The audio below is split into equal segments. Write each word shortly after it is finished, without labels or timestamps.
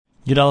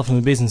Yud Aleph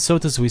Amud Beis in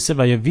Sota. So we said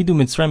Vayavidu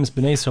Mitzrayim es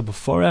Bnei Yisrael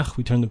b'Forech.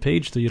 We turn the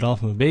page to Yud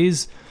Aleph Amud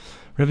Beis.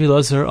 Rabbi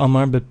Elazar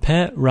Amar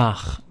b'Peh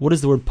Rach. What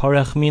does the word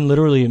Parech mean?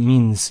 Literally, it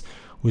means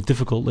with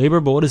difficult labor.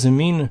 But what does it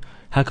mean?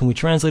 How can we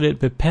translate it?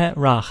 B'Peh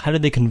Rach. How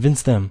did they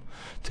convince them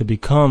to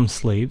become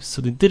slaves?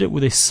 So they did it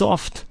with a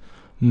soft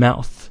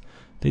mouth.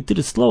 They did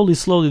it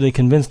slowly. They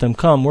convinced them,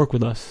 come, work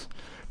with us.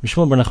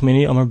 Shmuel bar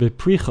Nachmani Amar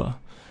b'Pricha.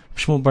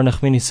 Shmuel bar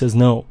Nachmani says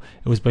no,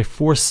 it was by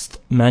forced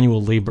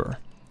manual labor.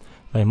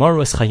 They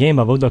embittered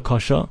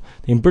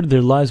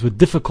their lives with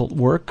difficult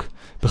work,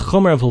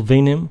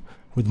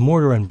 with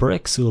mortar and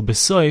bricks, in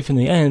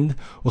the end,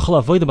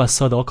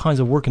 all kinds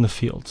of work in the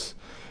fields.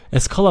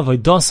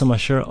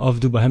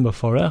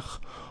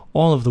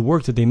 All of the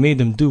work that they made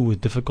them do with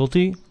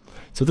difficulty.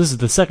 So this is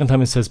the second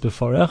time it says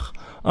Befarech.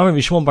 Amar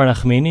Bishmol bar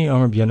Nachmani,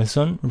 Amar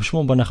B'Yonasan.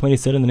 Bishmol bar Nachmani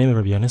said in the name of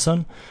Rabbi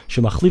Yonasan,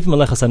 Shemachlif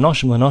melechas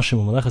anoshim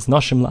lanoshim, melechas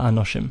noshim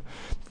la'anoshim.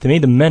 They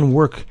made the men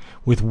work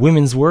with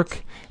women's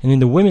work, and then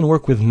the women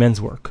work with men's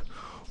work.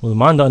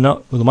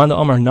 Ulamanda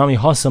Amar Nami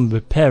Hasam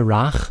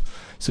Beperach.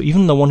 So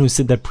even the one who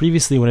said that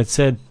previously, when it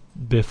said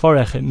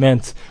Befarech, it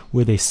meant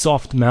with a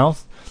soft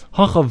mouth.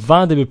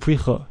 Hachavade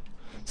bepricha.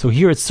 So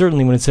here it's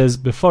certainly, when it says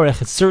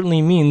Befarech, it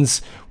certainly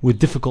means with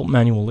difficult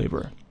manual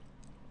labor.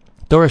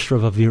 Dorish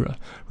Rav Avira.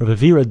 Rav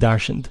Avira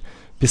darshaned,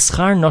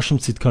 Bischar Nashim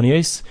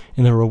Tzidkaniyos,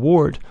 in the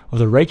reward of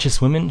the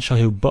righteous women,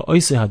 Shahu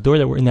Ba'oise Hador,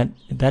 that were in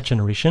that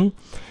generation,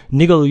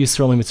 Nigalu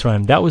Yisrael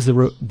Mitzrayim.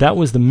 That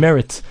was the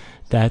merit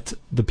that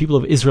the people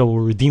of Israel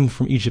were redeemed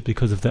from Egypt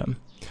because of them.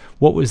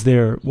 What was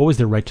their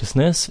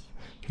righteousness?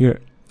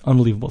 Here,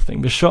 unbelievable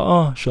thing.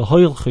 B'sha'a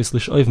Shalhoyel Chos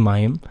Lish'oiv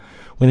Mayim,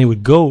 when they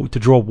would go to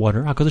draw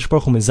water, HaKadosh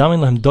Baruch Hu Mezamin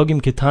Lahem Dogim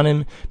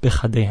Ketanim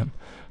Bechadehem.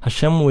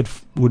 Hashem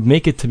would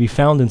make it to be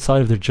found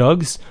inside of their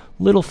jugs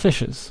little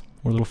fishes,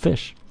 or little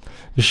fish.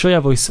 They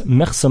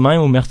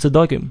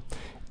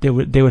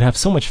would have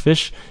so much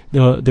fish, they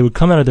would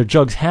come out of their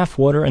jugs half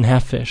water and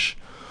half fish.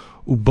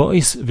 They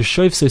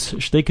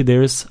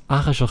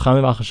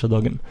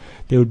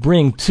would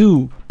bring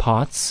two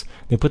pots,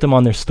 they put them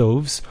on their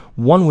stoves.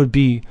 One would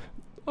be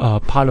a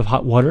pot of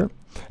hot water,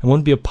 and one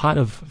would be a pot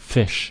of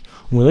fish.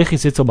 They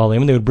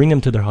would bring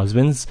them to their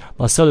husbands,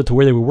 to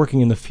where they were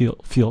working in the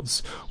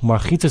fields. They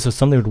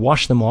would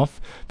wash them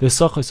off,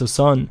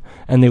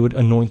 and they would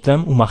anoint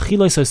them,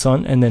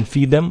 and then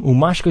feed them,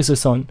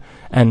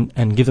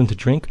 and give them to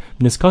drink.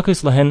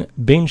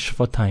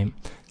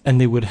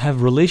 And they would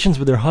have relations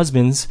with their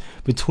husbands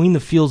between the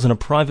fields in a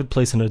private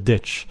place in a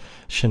ditch.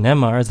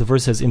 Shenemar, as the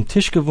verse says, Im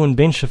tishkavun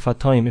ben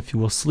shafatayim, if you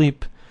will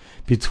sleep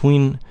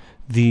between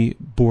the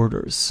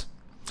borders.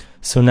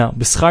 So now,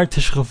 Bischar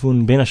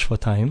Tishchavun Ben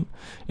Ashvatayim,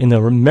 in the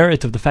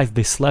merit of the fact that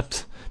they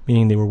slept,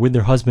 meaning they were with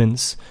their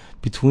husbands,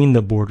 between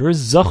the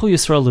borders, Zachu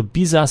Yisrael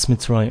Lebizas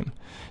Mitzrayim.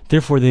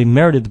 Therefore, the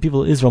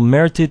people of Israel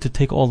merited to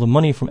take all the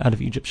money from out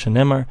of Egypt.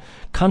 Shenemar,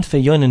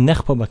 Kanfe Yoinen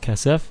Nechpa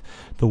Bakesef,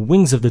 the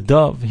wings of the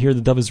dove, here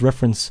the dove is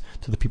reference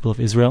to the people of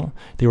Israel,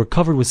 they were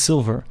covered with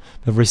silver,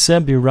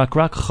 V'vreseh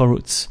Birakrak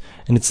Charutz,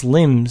 and its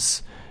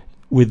limbs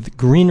with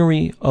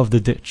greenery of the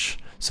ditch.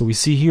 So we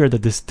see here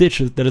that this ditch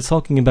that it's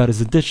talking about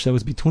is a ditch that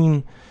was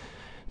between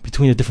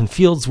the different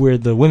fields where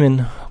the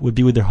women would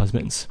be with their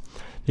husbands.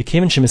 They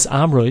came in Shemis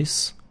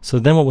Abrois, so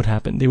then what would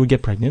happen? They would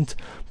get pregnant.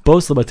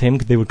 Bos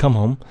Labatem, they would come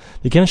home.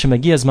 They came in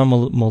Shemagias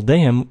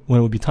Moldeim, when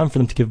it would be time for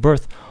them to give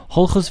birth.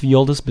 Holchos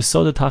V'yoldos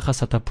Besoda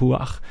Tachas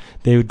Hatapuach.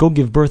 They would go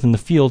give birth in the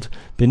field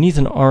beneath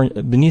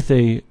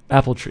a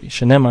apple tree.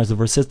 Shenemar, as the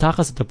verse says,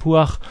 Tachas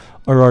Hatapuach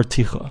Arar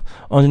Ticha.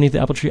 Underneath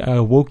the apple tree, I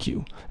awoke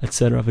you,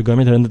 etc. The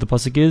end of the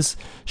pasuk is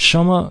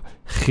Shama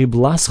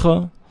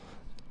Chiblascha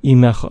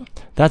Imecha.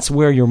 That's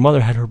where your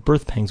mother had her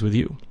birth pangs with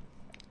you.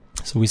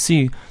 So we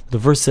see the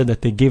verse said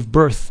that they gave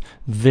birth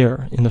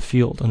there in the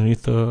field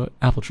underneath the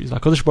apple trees.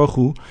 HaKadosh Baruch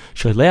Hu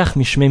Shaleach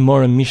Mishmei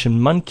Morim Mishim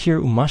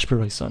Mankir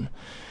Umashperaisan.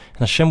 And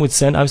Hashem would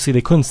send, obviously they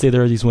couldn't stay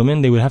there, these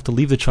women, they would have to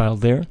leave the child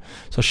there.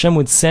 So Hashem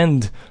would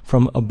send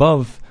from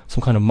above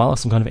some kind of malach,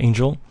 some kind of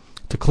angel,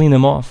 to clean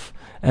them off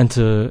and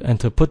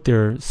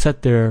to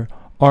set their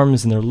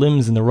arms and their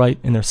limbs in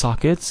their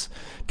sockets.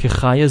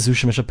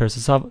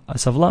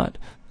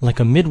 Like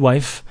a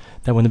midwife,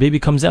 that when the baby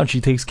comes out, she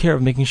takes care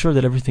of making sure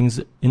that everything's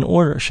in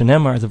order.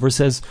 Shenemar, the verse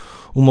says,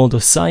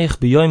 Umoldosayich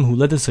b'yoyim hu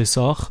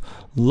ledesayisach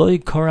loy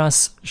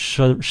karas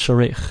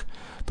sharech.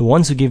 The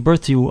ones who gave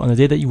birth to you on the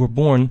day that you were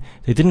born,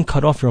 they didn't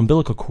cut off your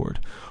umbilical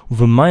cord.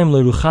 Uvemayim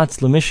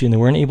leruchatz lemishi, and they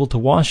weren't able to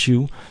wash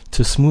you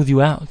to smooth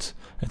you out,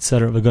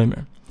 etc.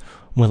 V'gomer.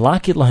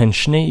 Melakit lahen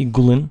shnei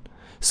igulin.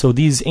 So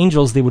these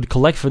angels, they would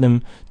collect for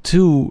them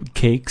two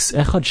cakes,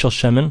 echad shel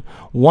shemen,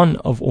 one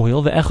of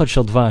oil, ve'echad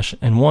shel dvash,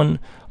 and one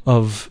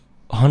of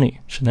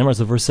honey. Shenemar, as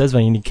the verse says,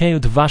 "Vayinikeu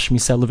dvash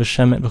misel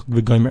v'shemen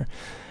v'gomer,"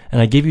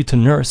 and I gave you to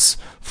nurse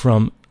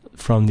from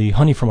the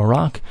honey from a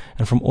rock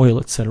and from oil,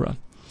 etc.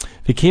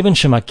 V'kevan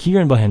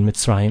shemakirin bahen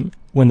Mitzrayim,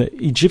 when the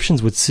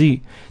Egyptians would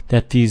see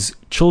that these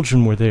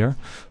children were there,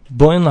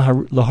 boin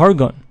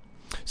lahargon,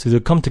 so they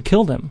would come to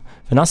kill them.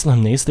 V'nasal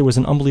hamnes, there was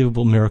an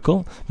unbelievable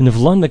miracle.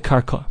 V'nivlan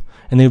mekarka,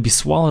 and they would be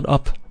swallowed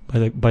up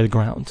by the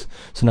ground.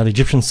 So now the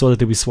Egyptians saw that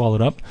they would be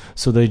swallowed up.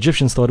 So the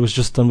Egyptians thought it was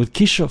just done with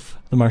kishuf.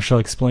 The Maharsha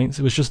explains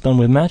it was just done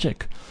with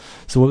magic.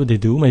 So what would they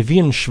do?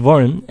 Mevi'in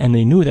shvarim, and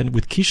they knew that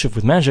with kishuf,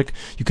 with magic,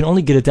 you can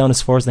only get it down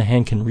as far as the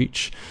hand can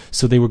reach.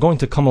 So they were going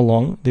to come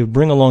along. They would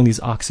bring along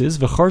these oxes,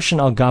 v'charshin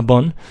al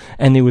gabon,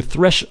 and they would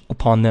thresh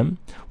upon them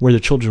where the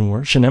children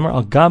were. Shenemar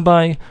al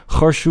gabai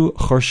charshu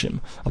charshim.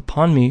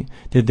 Upon me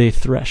did they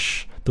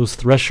thresh. Those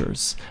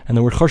threshers, and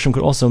the word charshim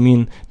could also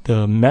mean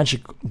the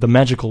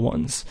magical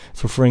ones.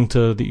 It's referring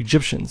to the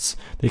Egyptians.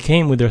 They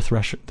came with their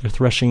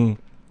threshing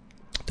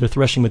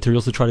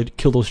materials to try to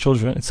kill those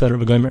children,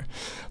 etc.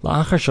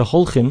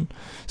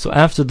 So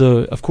after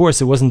of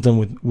course, it wasn't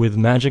done with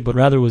magic, but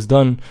rather it was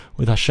done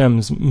with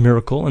Hashem's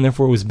miracle, and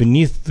therefore it was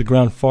beneath the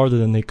ground farther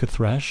than they could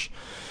thresh.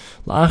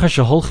 So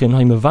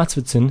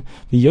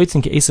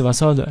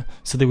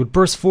they would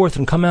burst forth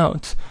and come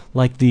out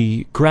like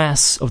the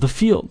grass of the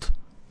field.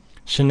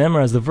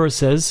 Shenemar, as the verse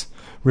says,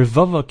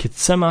 Revava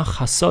kitzemach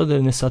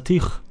hasada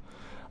nesatich.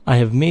 I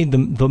have made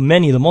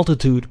the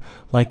multitude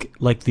like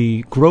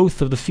the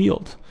growth of the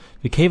field.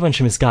 V'kevan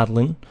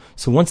shemisgadlin.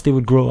 So once they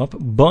would grow up,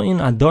 ba'in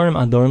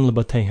adarim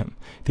lebatehem.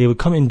 They would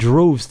come in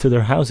droves to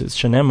their houses.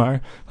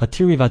 Shenemar,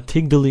 vatiri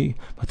vatigdali,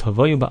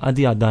 vatavayu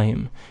ba'adi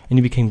adayim. And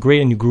you became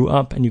great, and you grew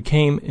up, and you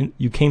came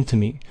to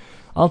me.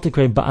 Al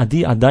tikre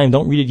ba'adi adayim.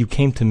 Don't read it. You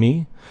came to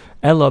me.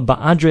 Ella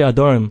ba'adre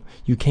adarim.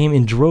 You came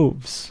in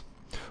droves.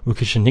 When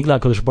Hashem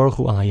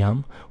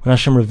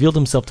revealed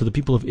himself to the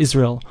people of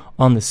Israel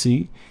on the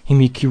sea,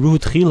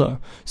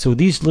 so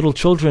these little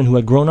children who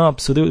had grown up,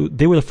 so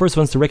they were the first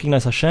ones to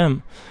recognize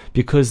Hashem,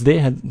 because they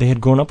had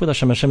grown up with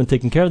Hashem. Hashem had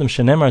taken care of them.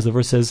 Shenemar, as the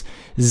verse says,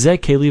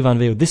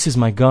 this is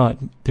my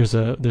God. There's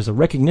a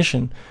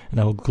recognition, and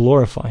I will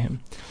glorify him.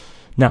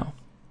 Now,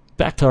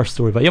 back to our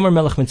story. So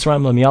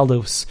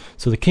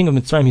the king of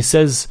Mitzrayim, he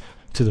says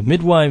to the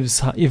midwives,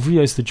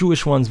 Ha'ivrios, the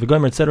Jewish ones,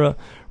 V'gomer, etc.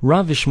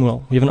 Rav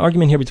Shmuel. We have an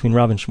argument here between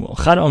Rav and Shmuel.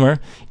 Chad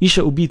Omer,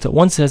 Isha Ubita.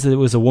 One says that it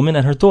was a woman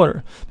and her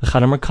daughter.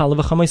 Chad Omer, Kala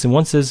v'chamais. And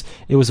one says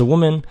it was a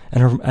woman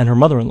and her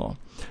mother-in-law.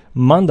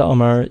 Manda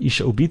Omer,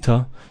 Isha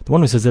Ubita. The one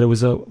who says that it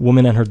was a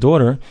woman and her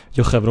daughter,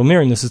 Yocheved or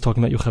Miriam. This is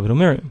talking about Yocheved or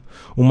Miriam.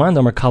 Umanda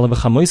Omer, Kala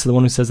v'chamais. The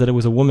one who says that it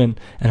was a woman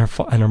and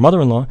her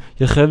mother-in-law,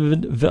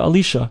 Yocheved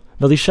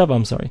v'Elisheva.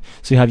 I'm sorry.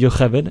 So you have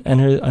Yocheved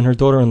and her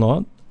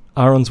daughter-in-law.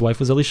 Aaron's wife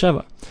was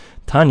Elisheva.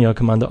 Tanya,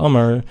 Commander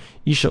Amar,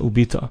 Isha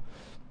Ubita.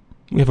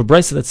 We have a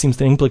brisa that seems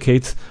to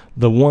implicate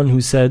the one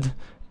who said,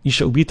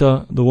 Isha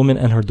Ubita, the woman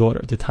and her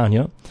daughter, the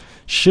Tanya.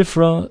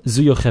 Shifra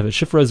zu Yocheved.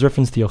 Shifra is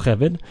reference to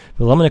Yocheved.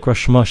 V'lamanek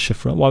Rashma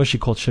Shifra. Why was she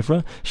called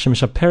Shifra?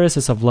 Shemesha Peres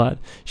es Avlad.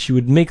 She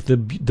would make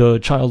the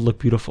child look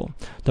beautiful.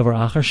 Davar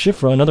Achar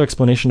Shifra, another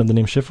explanation of the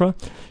name Shifra.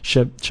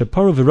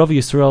 Sheparu v'Rav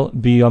Yisrael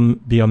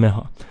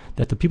biyameha.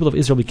 That the people of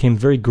Israel became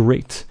very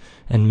great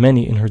and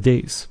many in her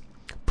days.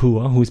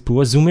 Pua, who is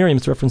Pua? Zu Miriam,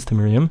 it's reference to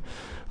Miriam.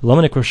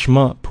 Lamanek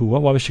Rashma Pua.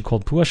 Why was she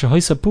called Pua?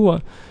 Shehaisa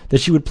Pua, that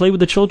she would play with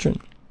the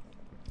children.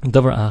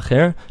 Davar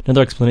Acher,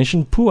 another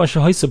explanation. Pua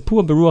Shehaisa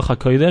Pua beruach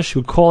hakodesh. She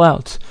would call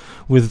out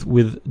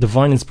with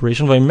divine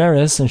inspiration,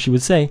 Vaymeres, and she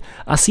would say,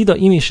 Asida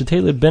imi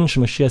shetele ben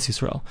shemashiach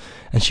Yisrael.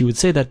 And she would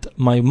say that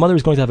my mother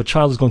is going to have a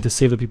child who is going to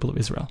save the people of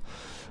Israel.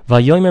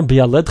 Vayomer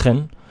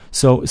bialedchen.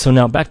 So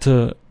now back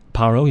to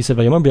Paro. He said,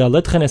 Vayomer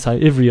bialedchen es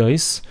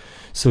ha'ivrios.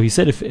 So he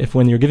said, if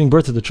when you're giving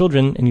birth to the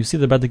children and you see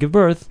they're about to give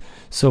birth,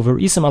 so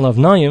verisam al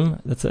avnaim,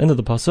 that's the end of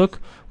the pasuk.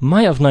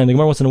 My avnaim, the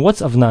Gemara wants to know what's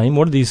avnaim.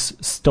 What are these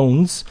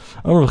stones?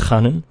 Rav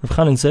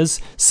Chanan says,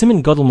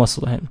 simin gadol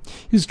masalahen.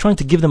 He was trying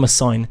to give them a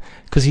sign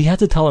because he had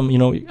to tell them,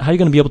 how are you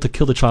going to be able to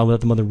kill the child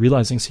without the mother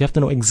realizing? So you have to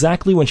know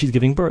exactly when she's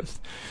giving birth.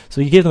 So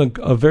he gave them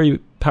a very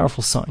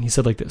powerful sign. He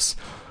said like this.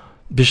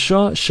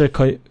 Bisha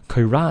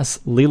shekairas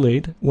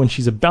leled, when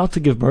she's about to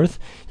give birth,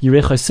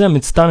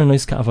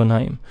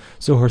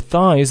 so her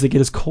thighs, they get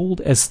as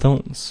cold as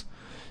stones.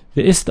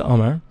 Ve'ista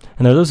amar,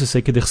 and there are those who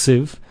say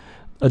kedichsiv,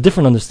 a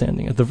different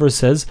understanding. As the verse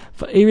says,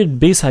 Va'erid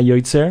beis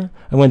hayoytzer,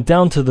 I went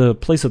down to the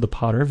place of the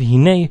potter,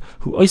 v'hinei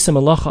hu oisem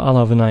alacha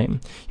ala avnayim.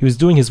 He was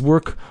doing his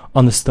work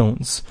on the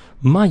stones.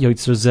 Ma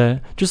yoytzer zeh,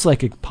 just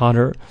like a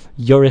potter,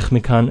 yorech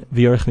mikan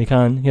v'yorech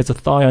mikan, he has a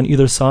thigh on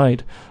either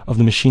side of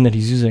the machine that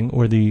he's using,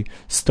 or the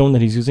stone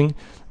that he's using,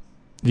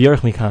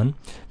 v'yorech mikan,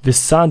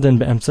 v'saden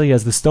be'emtza, he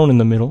has the stone in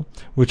the middle,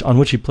 on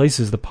which he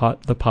places the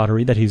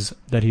pottery that he's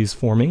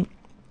forming.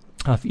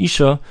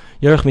 Isha,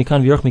 Yerech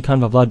Mikan, V'Yerech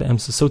Mikan, Vavlad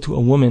Be'emsa. So to a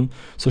woman,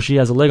 so she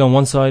has a leg on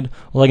one side,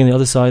 a leg on the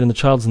other side, and the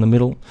child's in the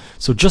middle.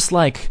 So just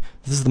like,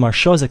 this is the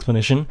Maharsha's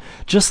explanation,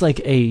 just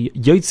like a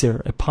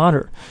Yotzer, a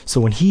potter,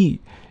 so when he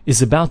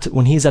is at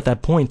that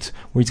point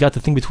where he's got the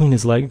thing between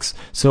his legs,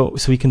 so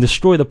he can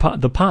destroy the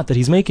pot that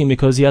he's making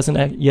because he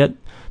hasn't yet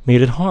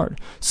made it hard.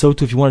 So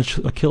too, if you want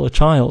to kill a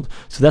child,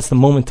 so that's the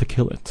moment to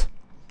kill it.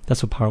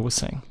 That's what Paro was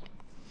saying.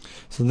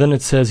 So then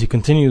it says, he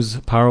continues,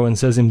 Paro, and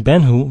says, in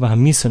benhu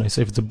v'hamisan, I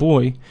say, if it's a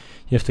boy,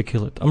 you have to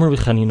kill it. Amar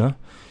v'chanina,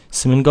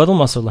 simin gadol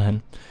masar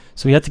lahen.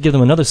 So he had to give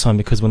them another sign,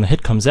 because when the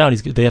hit comes out,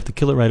 they have to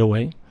kill it right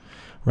away.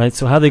 Right?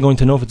 So how are they going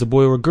to know if it's a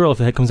boy or a girl? If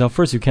the head comes out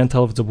first, you can't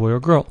tell if it's a boy or a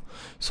girl.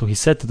 So he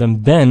said to them,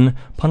 Ben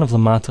panav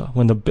lamata,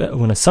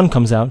 when a son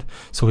comes out,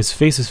 so his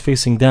face is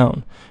facing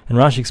down. And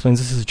Rashi explains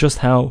this is just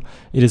how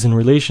it is in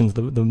relations.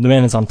 The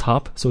man is on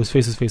top, so his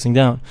face is facing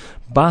down.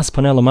 Bas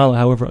panel lamala,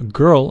 however, a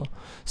girl,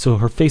 so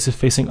her face is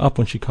facing up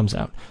when she comes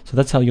out. So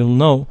that's how you'll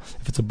know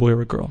if it's a boy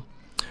or a girl.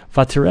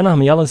 So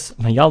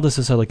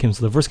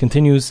the verse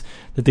continues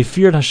that they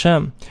feared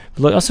Hashem,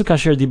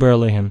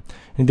 and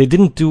they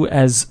didn't do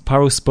as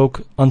Paro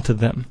spoke unto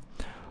them.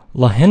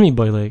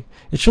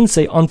 It shouldn't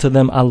say unto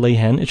them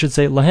alehen, it should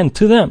say lahen,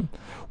 to them.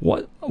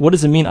 What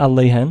does it mean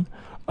alehen?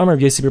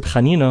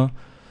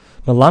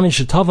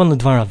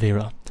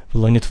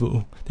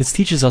 This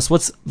teaches us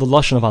what's the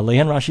lashon of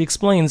alehen. Rashi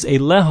explains a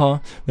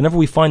leha. Whenever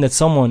we find that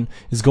someone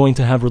is going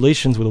to have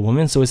relations with a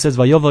woman, so it says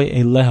vayovay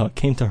a leha,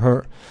 came to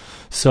her.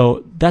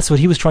 So that's what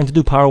he was trying to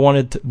do. Paro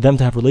wanted them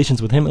to have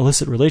relations with him,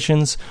 illicit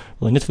relations.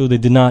 They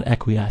did not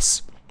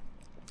acquiesce.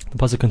 The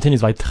pasuk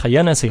continues,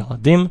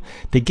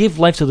 they gave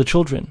life to the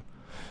children.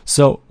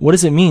 So what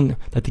does it mean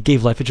that they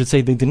gave life? It should say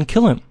they didn't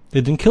kill him.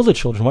 They didn't kill the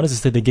children. Why does it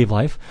say they gave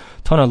life?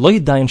 Not only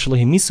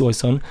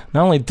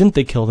didn't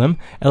they kill them,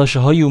 they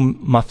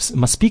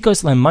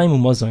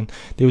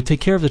would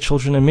take care of the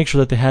children and make sure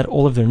that they had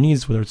all of their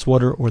needs, whether it's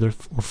water or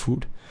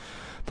food.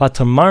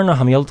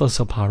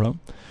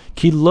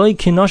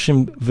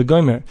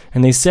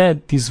 And they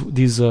said, these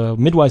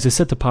midwives, they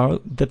said to Paro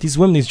that these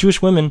women, these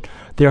Jewish women,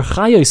 they're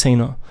chayos.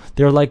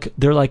 They're like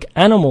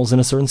animals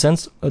in a certain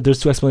sense. There's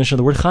two explanations of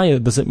the word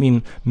chaya. Does it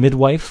mean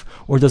midwife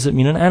or does it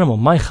mean an animal?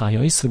 My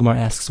chayos. The Gemara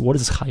asks, what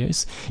is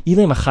chayos?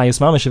 Ilem chayos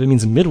mamash. If it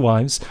means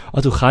midwives,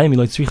 atu chayim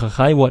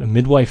ilay. What, a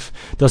midwife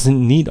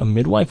doesn't need a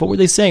midwife? What were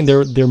they saying?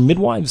 They're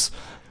midwives.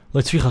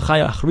 Do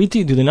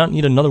they not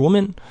need another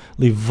woman?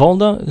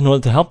 Livolda, in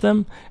order to help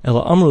them?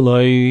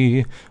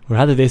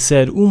 Rather they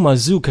said, we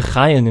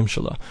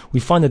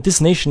find that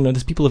this nation,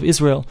 this people of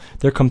Israel,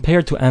 they're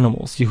compared to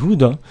animals.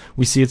 Yehuda,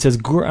 we see it says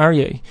Gur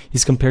Aryeh,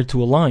 he's compared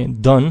to a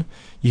lion. Dan,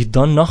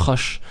 Yiddan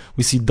Nachash,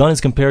 we see Dan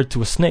is compared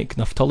to a snake.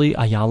 Naphtali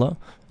Ayala,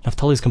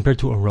 Naphtali is compared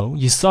to a roe.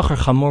 Yisachar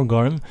Chamor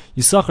Garim,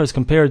 Yisachar is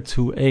compared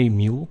to a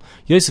mule.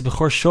 Yosef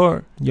Bechor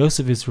Shor,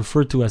 Yosef is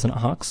referred to as an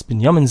ox.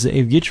 Binyamin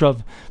Ze'ev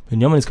Yitrav,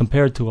 Binyamin is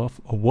compared to a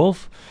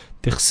wolf.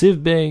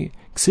 Tichsiv Bey,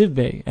 Ksiv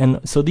Bey. And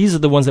so these are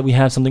the ones that we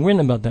have something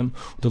written about them.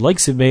 The like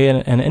Ksiv Bey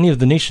and any of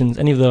the nations,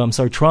 any of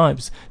the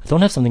tribes that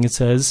don't have something, it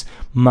says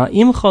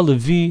Ma'imcha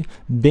Levi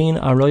Bein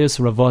Arayos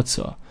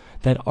Ravatza,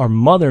 that our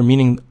mother,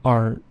 meaning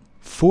our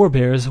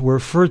forebears, were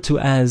referred to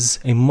as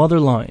a mother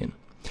lion.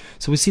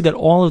 So we see that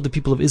all of the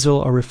people of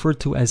Israel are referred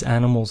to as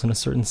animals in a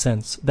certain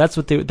sense. That's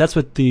what the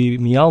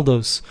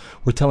Mialdos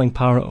were telling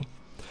Paro.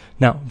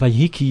 Now,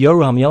 Vayiki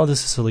Yoram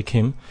Mialdos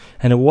Salikim,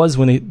 and it was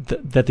when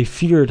that they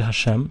feared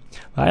Hashem.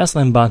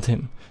 Vayaslam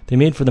Batim, they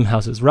made for them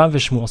houses. Rav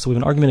Shmuel. So we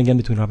have an argument again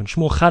between Rav and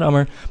Shmuel. Chad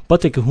Amar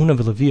Bate Kahuna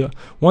v'Levia.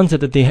 One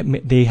said that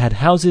they had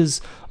houses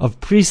of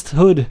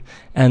priesthood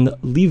and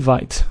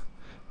Levite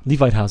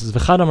houses.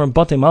 V'chadamar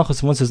bate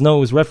malchus. One says no,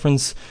 it was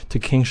reference to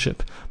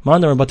kingship.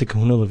 Mandar bate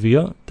kahuna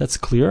levia. That's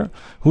clear.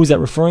 Who is that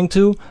referring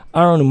to?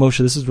 Aaron and Moshe.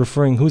 This is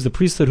referring who's the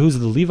priesthood, who's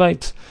the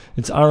Levite.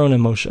 It's Aaron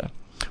and Moshe.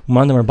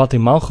 Mandar bate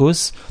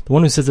malchus. The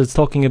one who says it's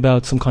talking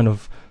about some kind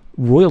of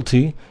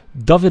royalty.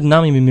 David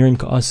nami Miriam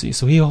kaasi.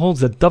 So he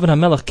holds that David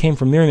HaMelech came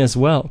from Miriam as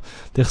well.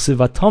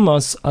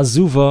 Dechsivatamas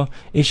azuva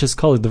eshes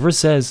Kalev. The verse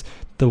says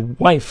the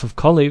wife of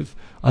Kalev,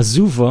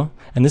 Azuva,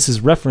 and this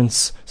is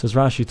reference, says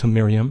Rashi, to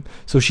Miriam.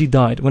 So she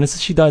died. When it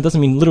says she died, it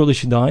doesn't mean literally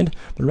she died,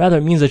 but rather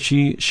it means that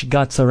she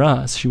got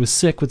tsaras. She was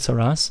sick with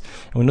tsaras.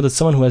 And we know that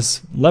someone who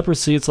has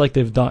leprosy, it's like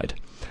they've died.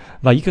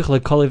 Vayikach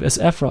leKalev es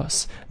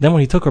Ephras. Then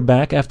when he took her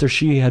back after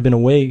she had been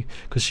away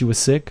because she was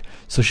sick,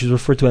 so she's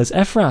referred to as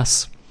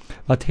Ephras.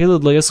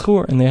 Vatelad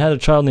leYeschur, and they had a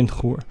child named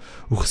Chur.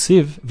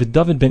 Uchsiv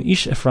v'David ben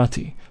Ish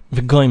Ephrati. And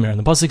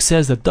the pasuk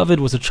says that David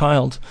was a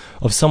child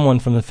of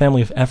someone from the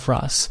family of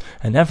Ephras.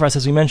 And Ephras,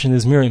 as we mentioned,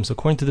 is Miriam. So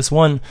according to this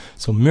one,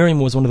 so Miriam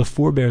was one of the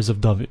forebears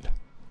of David.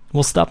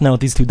 We'll stop now at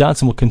these two dots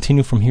and we'll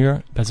continue from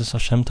here, B'ezras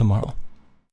Hashem, tomorrow.